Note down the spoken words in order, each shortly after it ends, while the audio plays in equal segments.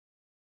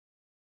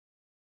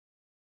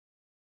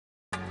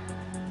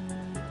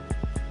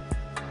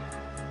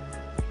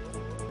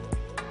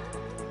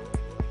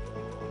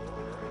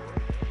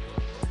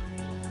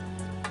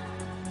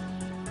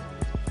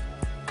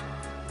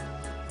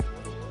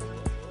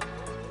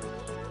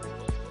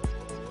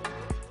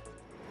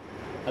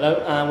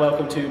Hello and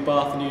welcome to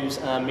Bath News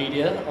and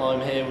Media.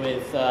 I'm here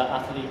with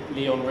athlete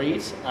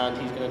Reid, and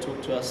he's going to talk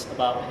to us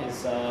about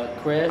his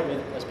career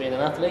as being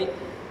an athlete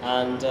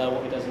and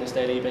what he does in his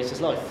daily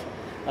basis life.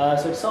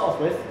 So to start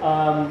off with,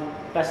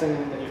 best thing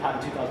that you've had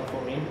in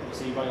 2014,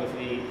 obviously running for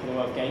the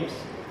Commonwealth Games.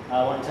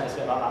 Why don't you tell us a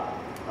bit about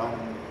that?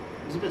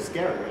 It was a bit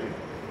scary, really.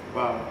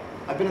 Well,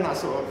 I've been in that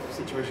sort of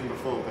situation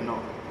before, but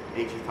not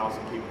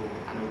 80,000 people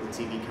and all the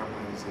TV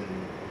cameras and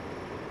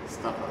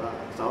stuff like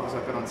that. So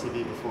obviously I've been on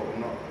TV before, but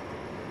not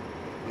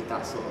with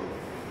that sort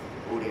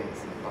of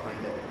audience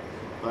behind it.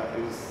 But it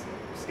was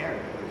scary,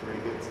 but it was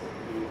really good.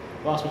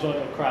 Vast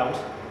majority of the crowd,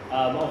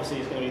 obviously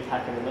it's going to be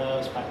packing the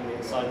nerves, packing the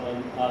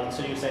excitement.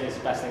 So you say it's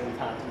the best thing you've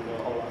had in your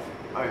whole life?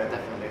 Oh yeah,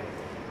 definitely.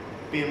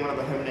 Being one of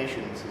the home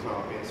nations as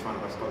well, being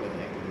surrounded by Scotland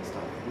and England and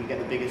stuff, we get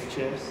the biggest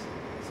cheers.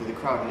 So the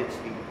crowd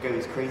literally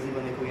goes crazy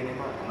when they call your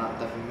name out, and that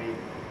definitely made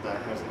the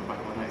hairs on the back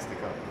of my neck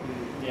stick up.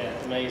 Yeah,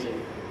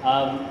 amazing.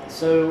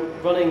 So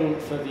running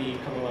for the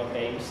Commonwealth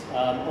Games,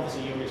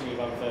 obviously you originally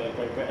run for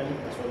Great Britain,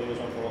 that's what you always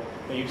run for,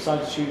 but you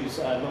decided to choose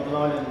Northern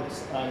Ireland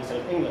instead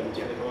of England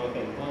for the Commonwealth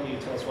Games. Why don't you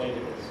tell us why you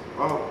did this?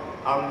 Well,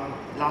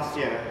 last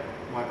year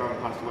my brother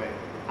passed away,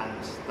 and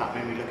that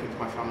made me look into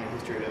my family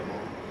history a bit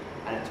more.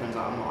 And it turns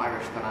out I'm more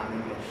Irish than I'm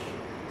English.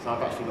 So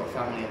I've actually got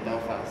family in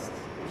Belfast,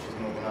 which is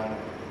Northern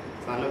Ireland.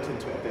 So I looked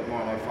into it a bit more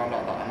and I found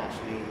out that I'm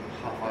actually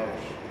half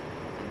Irish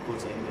and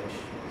quarter English.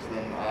 So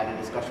then I had a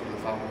discussion with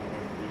the family and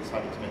then we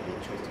decided to make the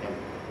choice together.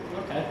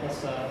 Okay,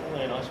 that's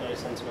very nice, very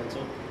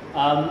sentimental.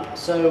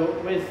 So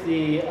with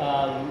the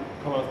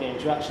Commonwealth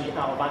Games, you're actually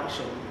out of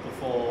action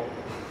before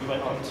you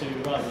went on to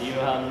run. You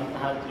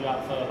you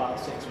out for about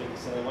 6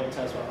 weeks, and why don't you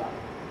tell us about that?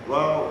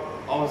 Well,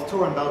 I was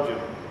touring Belgium,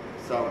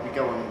 so we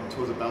go on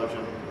tours of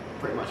Belgium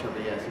pretty much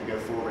every year. So we go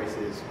 4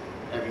 races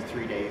every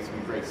 3 days.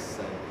 We race,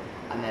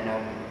 and then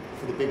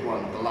for the big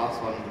one, the last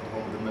one, the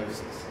one with the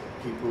most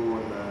people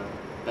and the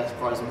best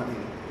prize money,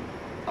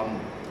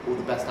 all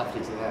the best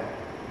athletes are there.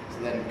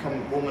 So then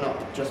come warming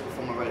up just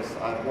before my race,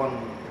 I had one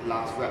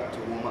last rep to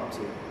warm up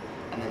to,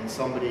 and then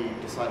somebody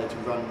decided to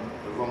run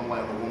the wrong way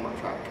on the warm-up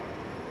track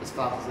as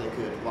fast as they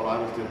could, while I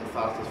was doing the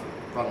fastest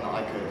run that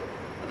I could,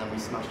 and then we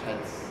smashed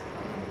heads.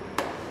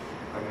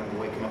 I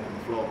remember waking up on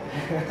the floor.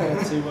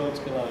 Two worlds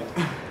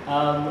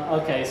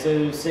collide. Okay,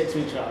 so 6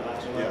 weeks out of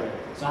action, yeah.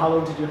 So how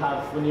long did you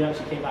have, when you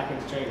actually came back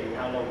into training,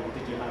 how long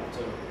did you have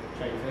to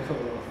train for the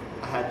Commonwealth?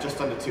 I had just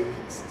under 2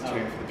 weeks to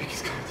train for the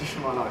biggest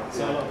competition of my life.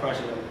 So a lot of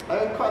pressure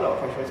then? Quite a lot of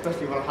pressure,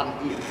 especially when I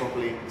hadn't eaten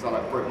properly, because I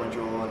broke my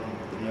jaw and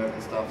the nerve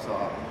and stuff, so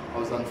I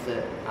was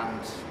unfit and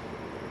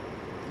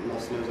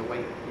lost loads of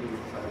weight,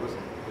 so it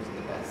wasn't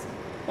the best.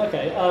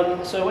 Okay,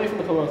 so away from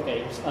the Commonwealth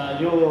Games,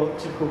 your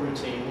typical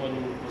routine when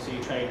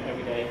you train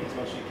every day as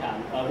much as you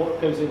can, what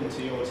goes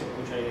into your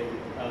typical training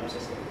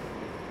system?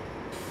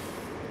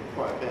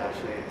 Quite a bit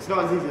actually. It's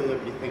not as easy as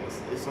everybody thinks.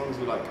 As long as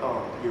you're like,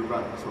 oh, you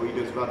run, so all you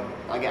do is run.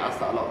 I get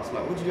asked that a lot. It's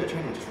like, what do you do at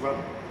training? Just run.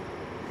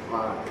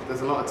 There's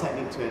a lot of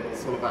technique to it.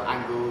 It's all about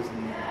angles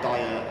and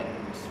diet and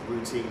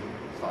routine.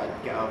 So I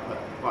get up at,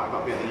 I've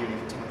got to be at the uni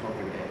for 10 o'clock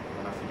every day, and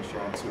then I finish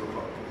around 2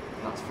 o'clock,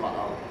 and that's flat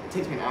out. It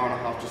takes me an hour and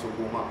a half just to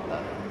warm up, and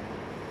then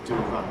do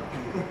a run.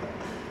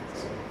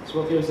 So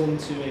what goes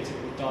into a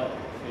typical diet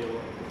for your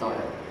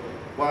diet?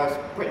 Well,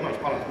 it's pretty much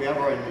balanced. We have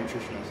our own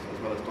nutritionist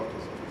as well as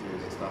doctors and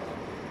physios and stuff.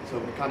 So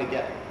we kind of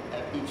get,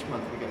 each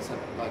month we get sent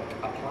like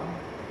a plan,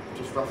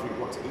 just roughly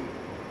what to eat.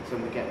 So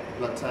we get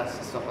blood tests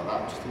and stuff like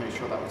that, just to make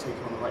sure that we're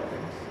taking on the right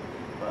things.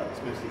 But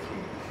it's mostly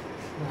clean.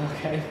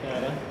 Okay, fair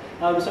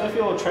enough. So if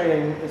you're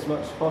training as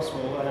much as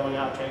possible, and then when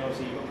you're out training,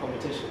 obviously you've got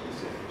competitions,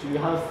 do you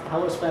have,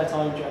 how much spare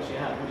time do you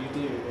actually have? What do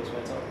you do with your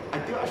spare time? I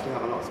do actually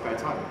have a lot of spare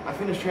time. I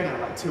finish training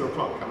at like 2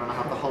 o'clock, and then I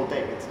have the whole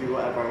day to do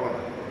whatever I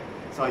want.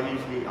 So I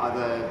usually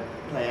either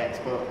play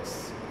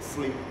Xbox,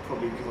 sleep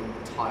probably because I'm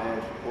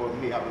tired, or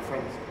meet up with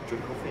friends,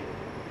 drink coffee.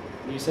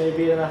 You say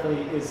being an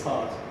athlete is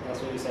hard, that's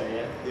what you say,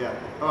 yeah? Yeah,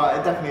 well,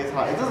 it definitely is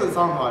hard. It doesn't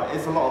sound hard,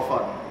 it's a lot of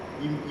fun.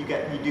 You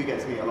do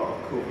get to meet a lot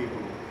of cool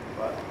people.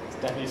 But it's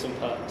definitely some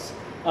perks.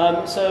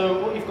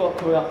 So what you've got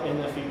coming up in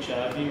the future,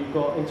 have you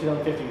got, in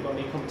 2015, you've got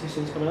any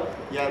competitions coming up?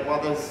 Yeah,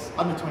 well there's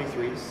under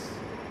 23s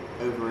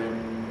over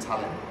in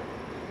Tallinn,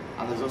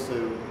 and there's also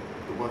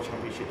the World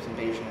Championships in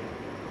Beijing,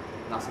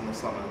 that's in the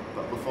summer,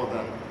 but before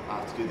then I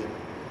have to do the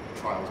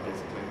trials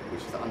basically,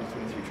 which is the under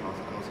 23 trials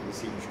and also the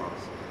senior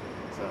trials,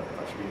 so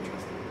that should be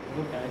interesting.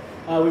 Okay,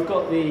 we've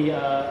got the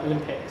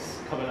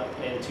Olympics coming up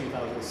in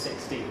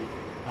 2016.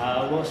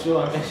 What's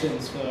your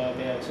ambitions for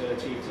being able to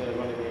achieve to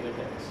running the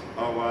Olympics?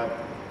 Oh,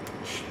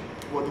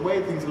 well, the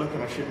way things are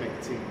looking, I should make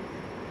the team.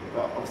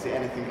 But obviously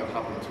anything can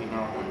happen between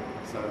now and then,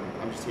 so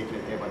I'm just taking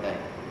it day by day,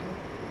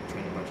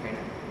 training by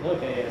training.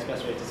 Okay, yeah, it's the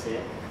best way to see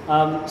it.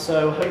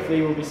 So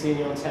hopefully we'll be seeing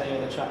you on telly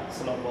on the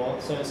tracks a lot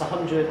more. So it's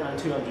 100 and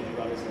 200 you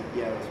run, isn't it?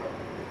 Yeah, that's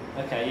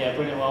right. Okay, yeah,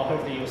 brilliant. Well,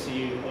 hopefully you'll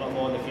see you a lot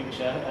more in the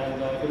future,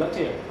 and good luck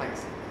to you.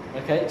 Thanks.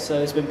 Okay,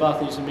 so it's been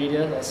Bath News and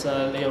Media. That's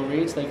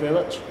Reid. Thank you very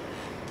much.